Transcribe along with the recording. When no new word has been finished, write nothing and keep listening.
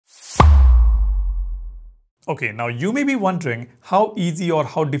Okay, now you may be wondering how easy or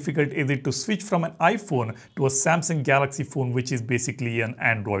how difficult is it to switch from an iPhone to a Samsung Galaxy phone, which is basically an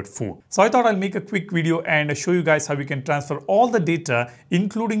Android phone. So I thought I'll make a quick video and show you guys how you can transfer all the data,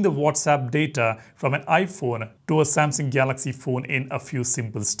 including the WhatsApp data, from an iPhone to a Samsung Galaxy phone in a few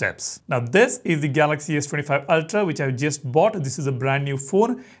simple steps. Now this is the Galaxy S25 Ultra, which I just bought. This is a brand new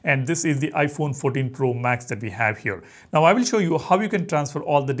phone, and this is the iPhone 14 Pro Max that we have here. Now I will show you how you can transfer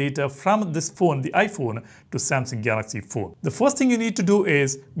all the data from this phone, the iPhone, to Samsung Galaxy phone. The first thing you need to do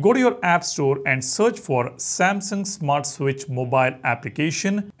is go to your app store and search for Samsung Smart Switch mobile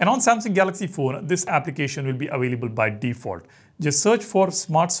application. And on Samsung Galaxy phone, this application will be available by default. Just search for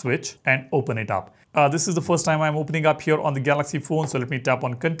Smart Switch and open it up. This is the first time I'm opening up here on the Galaxy phone, so let me tap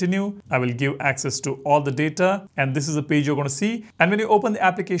on continue. I will give access to all the data, and this is the page you're going to see. And when you open the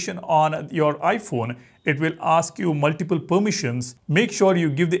application on your iPhone, it will ask you multiple permissions. Make sure you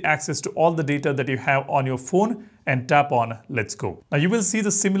give the access to all the data that you have on your phone and tap on Let's Go. Now you will see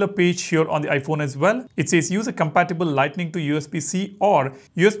the similar page here on the iPhone as well. It says use a compatible Lightning to USB-C or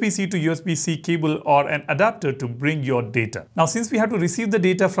USB-C to USB-C cable or an adapter to bring your data. Now since we have to receive the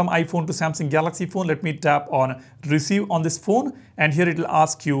data from iPhone to Samsung Galaxy phone, let me tap on receive on this phone, and here it will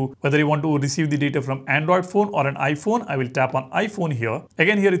ask you whether you want to receive the data from Android phone or an iPhone. I will tap on iPhone here.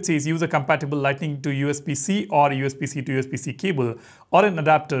 Again, here it says use a compatible Lightning to USB-C or USB-C to USB-C cable or an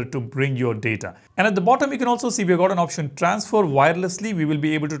adapter to bring your data. And at the bottom you can also see we've got an option transfer wirelessly. We will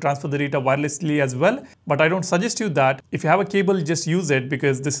be able to transfer the data wirelessly as well, but I don't suggest you that. If you have a cable, just use it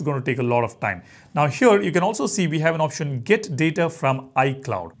because this is going to take a lot of time. Now here you can also see we have an option get data from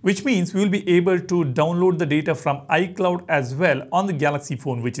iCloud, which means we will be able to download the data from iCloud as well on the Galaxy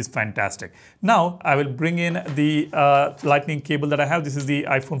phone, which is fantastic. Now I will bring in the Lightning cable that I have. This is the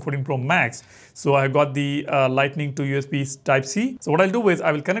iPhone 14 Pro Max. So I got the Lightning to USB Type-C. So what I'll do is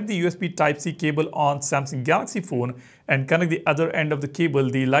I will connect the USB Type-C cable on Samsung Galaxy phone and connect the other end of the cable,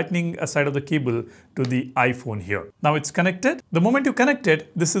 the Lightning side of the cable, to the iPhone here. Now it's connected. The moment you connect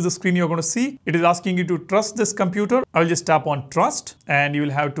it, this is the screen you're going to see. It is asking you to trust this computer. I will just tap on trust and you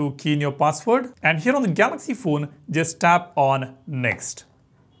will have to key in your password. And here on the Galaxy phone, just tap on next.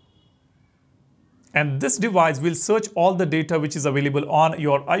 And this device will search all the data which is available on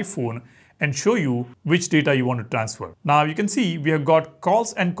your iPhone and show you which data you want to transfer. Now you can see we have got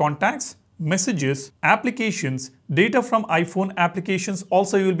calls and contacts, messages, applications, data from iPhone applications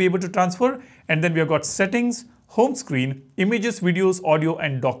also you will be able to transfer, and then we have got settings, home screen, images, videos, audio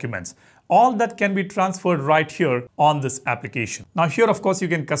and documents. All that can be transferred right here on this application. Now here of course you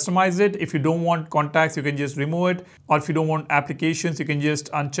can customize it. If you don't want contacts, you can just remove it, or if you don't want applications, you can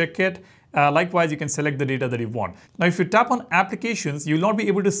just uncheck it. Likewise, you can select the data that you want. Now if you tap on applications, you will not be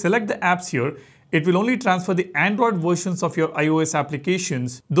able to select the apps here. It will only transfer the Android versions of your iOS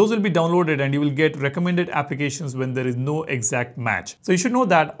applications. Those will be downloaded and you will get recommended applications when there is no exact match. So you should know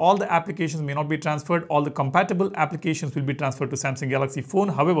that all the applications may not be transferred. All the compatible applications will be transferred to Samsung Galaxy phone.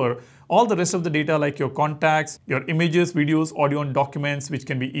 However, all the rest of the data like your contacts, your images, videos, audio and documents, which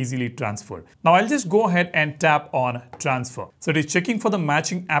can be easily transferred. Now I'll just go ahead and tap on transfer. So it is checking for the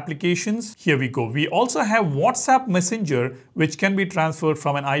matching applications. Here we go. We also have WhatsApp Messenger, which can be transferred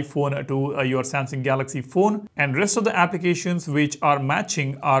from an iPhone to your Samsung Galaxy phone, and rest of the applications which are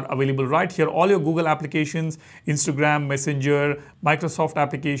matching are available right here. All your Google applications, Instagram, Messenger, Microsoft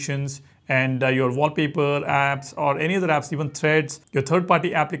applications, and your wallpaper apps or any other apps, even threads, your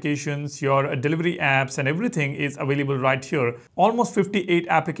third-party applications, your delivery apps, and everything is available right here. Almost 58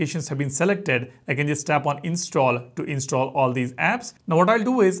 applications have been selected. I can just tap on install to install all these apps. Now what I'll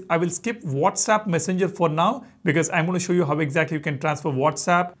do is I will skip WhatsApp Messenger for now because I'm going to show you how exactly you can transfer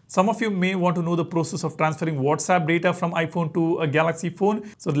WhatsApp. Some of you may want to know the process of transferring WhatsApp data from iPhone to a Galaxy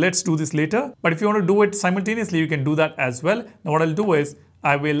phone. So let's do this later. But if you want to do it simultaneously, you can do that as well. Now what I'll do is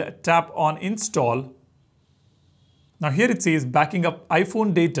I will tap on install. Now here it says backing up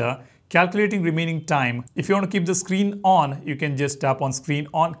iPhone data, calculating remaining time. If you want to keep the screen on, you can just tap on screen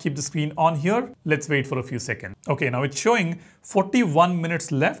on, keep the screen on here. Let's wait for a few seconds. Okay, now it's showing 41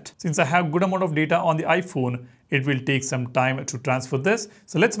 minutes left. Since I have good amount of data on the iPhone, it will take some time to transfer this.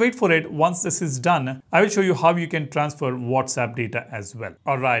 So let's wait for it. Once this is done, I will show you how you can transfer WhatsApp data as well.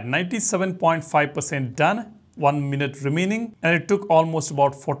 All right, 97.5% done. 1 minute remaining, and it took almost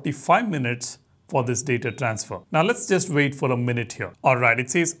about 45 minutes for this data transfer. Now let's just wait for a minute here. All right, it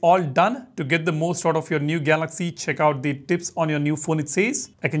says all done. To get the most out of your new Galaxy, check out the tips on your new phone. It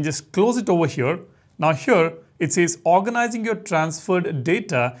says I can just close it over here. Now here it says organizing your transferred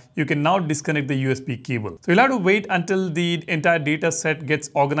data. You can now disconnect the USB cable. So you'll have to wait until the entire data set gets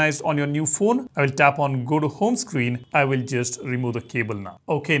organized on your new phone. I will tap on go to home screen. I will just remove the cable now.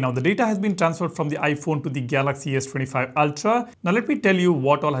 Okay, now the data has been transferred from the iPhone to the Galaxy S25 Ultra. Now let me tell you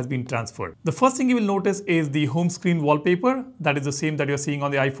what all has been transferred. The first thing you will notice is the home screen wallpaper. That is the same that you're seeing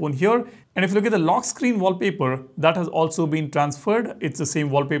on the iPhone here. And if you look at the lock screen wallpaper, that has also been transferred. It's the same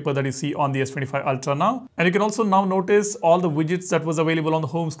wallpaper that you see on the S25 Ultra now. And you can also now notice all the widgets that was available on the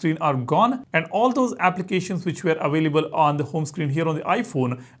home screen are gone. And all those applications which were available on the home screen here on the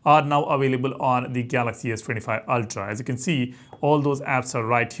iPhone are now available on the Galaxy S25 Ultra. As you can see, all those apps are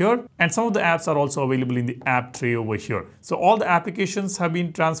right here. And some of the apps are also available in the app tray over here. So all the applications have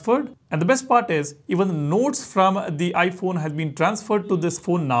been transferred. And the best part is even the notes from the iPhone has been transferred to this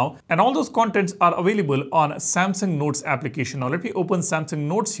phone now. And all those contents are available on Samsung Notes application. Now let me open Samsung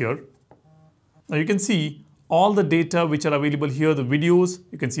Notes here. Now you can see all the data which are available here, the videos.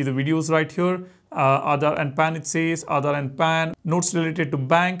 You can see the videos right here. Aadhaar and PAN, it says Aadhaar and PAN, notes related to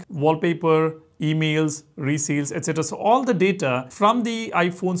bank, wallpaper, emails, resales, etc. So all the data from the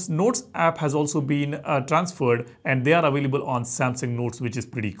iPhone's Notes app has also been transferred, and they are available on Samsung Notes, which is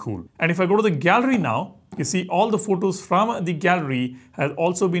pretty cool. And if I go to the gallery now, you see all the photos from the gallery has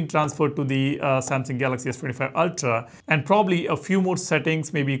also been transferred to the Samsung Galaxy S25 Ultra, and probably a few more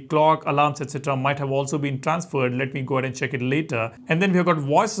settings, maybe clock, alarms, etc. might have also been transferred. Let me go ahead and check it later. And then we have got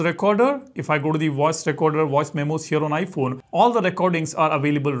voice recorder. If I go to the voice recorder, voice memos here on iPhone, all the recordings are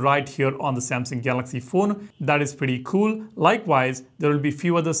available right here on the Samsung Galaxy phone. That is pretty cool. Likewise, there will be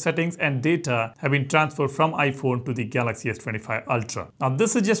few other settings and data have been transferred from iPhone to the Galaxy S25 Ultra. Now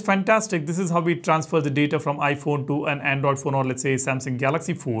this is just fantastic. This is how we transfer the data from iPhone to an Android phone, or let's say Samsung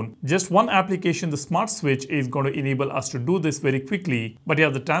Galaxy phone. Just one application, the Smart Switch, is going to enable us to do this very quickly. But yeah,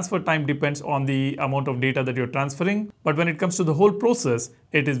 the transfer time depends on the amount of data that you're transferring. But when it comes to the whole process,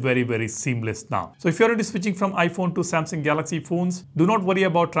 it is very, very seamless now. So if you're already switching from iPhone to Samsung Galaxy phones, do not worry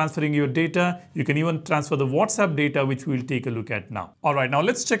about transferring your data. You can even transfer the WhatsApp data, which we'll take a look at now. All right, now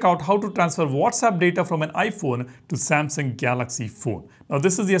let's check out how to transfer WhatsApp data from an iPhone to Samsung Galaxy phone. Now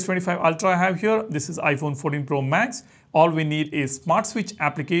this is the S25 Ultra I have here. This is iPhone 14 Pro Max. All we need is Smart Switch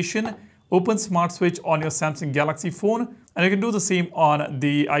application. Open Smart Switch on your Samsung Galaxy phone, and you can do the same on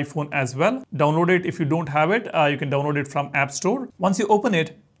the iPhone as well. Download it if you don't have it. You can download it from App Store. Once you open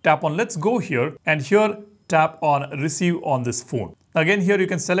it, tap on Let's Go here, and here tap on Receive on this phone. Again, here you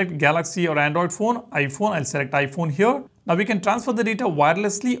can select Galaxy or Android phone. iPhone, I'll select iPhone here. Now we can transfer the data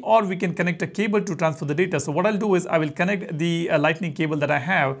wirelessly, or we can connect a cable to transfer the data. So what I'll do is I will connect the lightning cable that I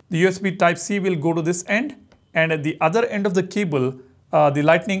have. The USB Type-C will go to this end, and at the other end of the cable, the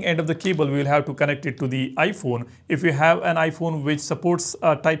lightning end of the cable, we will have to connect it to the iPhone. If you have an iPhone which supports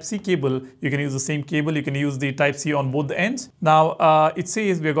a Type-C cable, you can use the same cable. You can use the Type-C on both the ends. Now it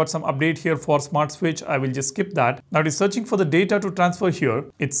says we have got some update here for Smart Switch. I will just skip that. Now it is searching for the data to transfer here.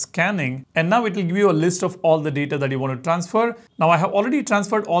 It's scanning, and now it will give you a list of all the data that you want to transfer. Now I have already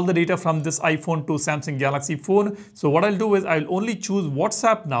transferred all the data from this iPhone to Samsung Galaxy phone. So what I'll do is I'll only choose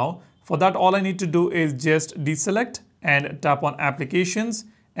WhatsApp now. For that, all I need to do is just deselect and tap on applications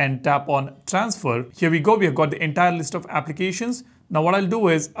and tap on transfer. Here we go. We have got the entire list of applications. Now what I'll do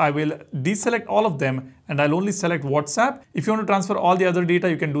is I will deselect all of them, and I'll only select WhatsApp. If you want to transfer all the other data,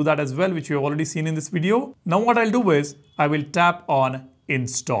 you can do that as well, which you have already seen in this video. Now what I'll do is I will tap on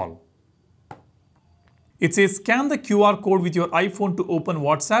install. It says scan the QR code with your iPhone to open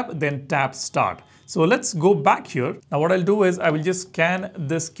WhatsApp, then tap start. So let's go back here. Now what I'll do is I will just scan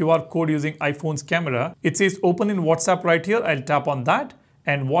this QR code using iPhone's camera. It says open in WhatsApp right here. I'll tap on that,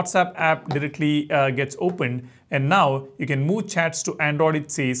 and WhatsApp app directly gets opened. And now you can move chats to Android.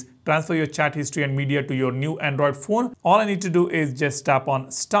 It says transfer your chat history and media to your new Android phone. All I need to do is just tap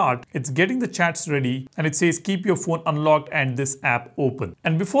on start. It's getting the chats ready, and it says keep your phone unlocked and this app open.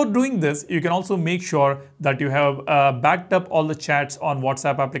 And before doing this, you can also make sure that you have backed up all the chats on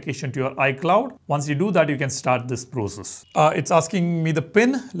WhatsApp application to your iCloud. Once you do that, you can start this process. It's asking me the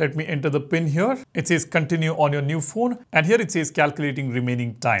PIN. Let me enter the PIN here. It says continue on your new phone, and here it says calculating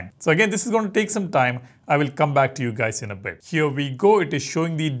remaining time. So again, this is going to take some time. I will come back to you guys in a bit. Here we go. It is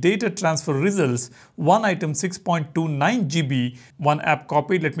showing the data transfer results. One item 6.29 GB, one app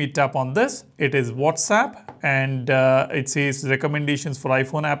copied. Let me tap on this. It is WhatsApp, and it says recommendations for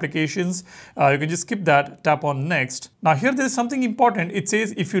iPhone applications. You can just skip that, tap on next. Now here there is something important. It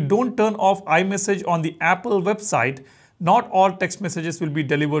says if you don't turn off iMessage on the Apple website, not all text messages will be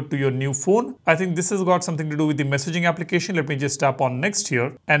delivered to your new phone. I think this has got something to do with the messaging application. Let me just tap on next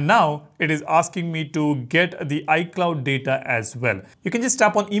here. And now it is asking me to get the iCloud data as well. You can just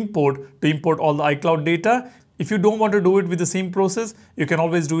tap on import to import all the iCloud data. If you don't want to do it with the same process, you can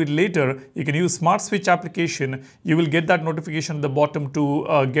always do it later. You can use Smart Switch application. You will get that notification at the bottom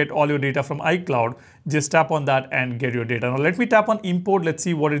to get all your data from iCloud. Just tap on that and get your data. Now let me tap on import. Let's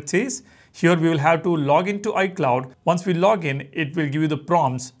see what it says. Here we will have to log into iCloud. Once we log in, it will give you the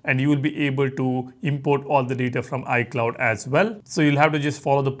prompts and you will be able to import all the data from iCloud as well. So you'll have to just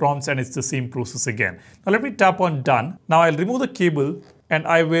follow the prompts and it's the same process again. Now let me tap on done. Now I'll remove the cable and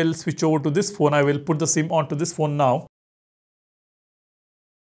I will switch over to this phone. I will put the SIM onto this phone now.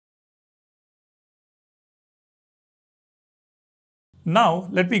 Now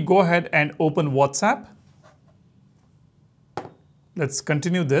let me go ahead and open WhatsApp. Let's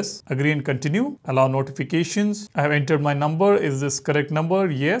continue this. Agree and continue. Allow notifications. I have entered my number. Is this correct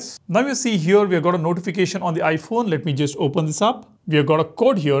number? Yes. Now you see here we have got a notification on the iPhone. Let me just open this up. We have got a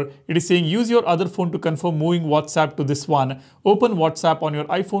code here. It is saying use your other phone to confirm moving WhatsApp to this one. Open WhatsApp on your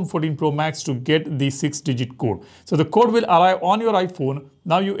iPhone 14 Pro Max to get the 6-digit code. So the code will arrive on your iPhone.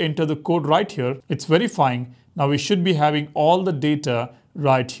 Now you enter the code right here. It's verifying. Now we should be having all the data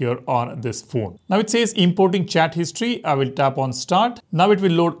right here on this phone. Now it says importing chat history. I will tap on start. Now it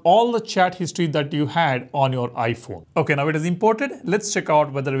will load all the chat history that you had on your iPhone. Okay, now it is imported. Let's check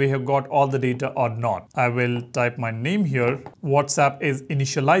out whether we have got all the data or not. I will type my name here. WhatsApp is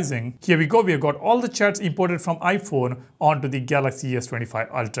initializing. Here we go. We have got all the chats imported from iPhone onto the Galaxy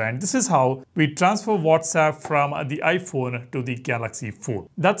S25 Ultra. And this is how we transfer WhatsApp from the iPhone to the Galaxy phone.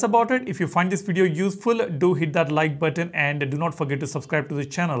 That's about it. If you find this video useful, do hit that like button and do not forget to subscribe to the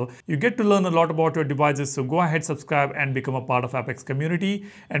channel. You get to learn a lot about your devices, so go ahead, subscribe and become a part of Apex community.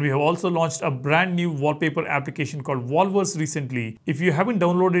 And we have also launched a brand new wallpaper application called Wallverse recently. If you haven't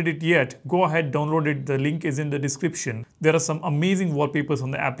downloaded it yet, go ahead, download it. The link is in the description. There are some amazing wallpapers on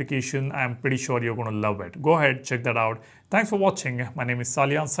the application. I'm pretty sure you're going to love it. Go ahead, check that out. Thanks for watching. My name is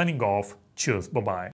Salian signing off. Cheers. Bye-bye.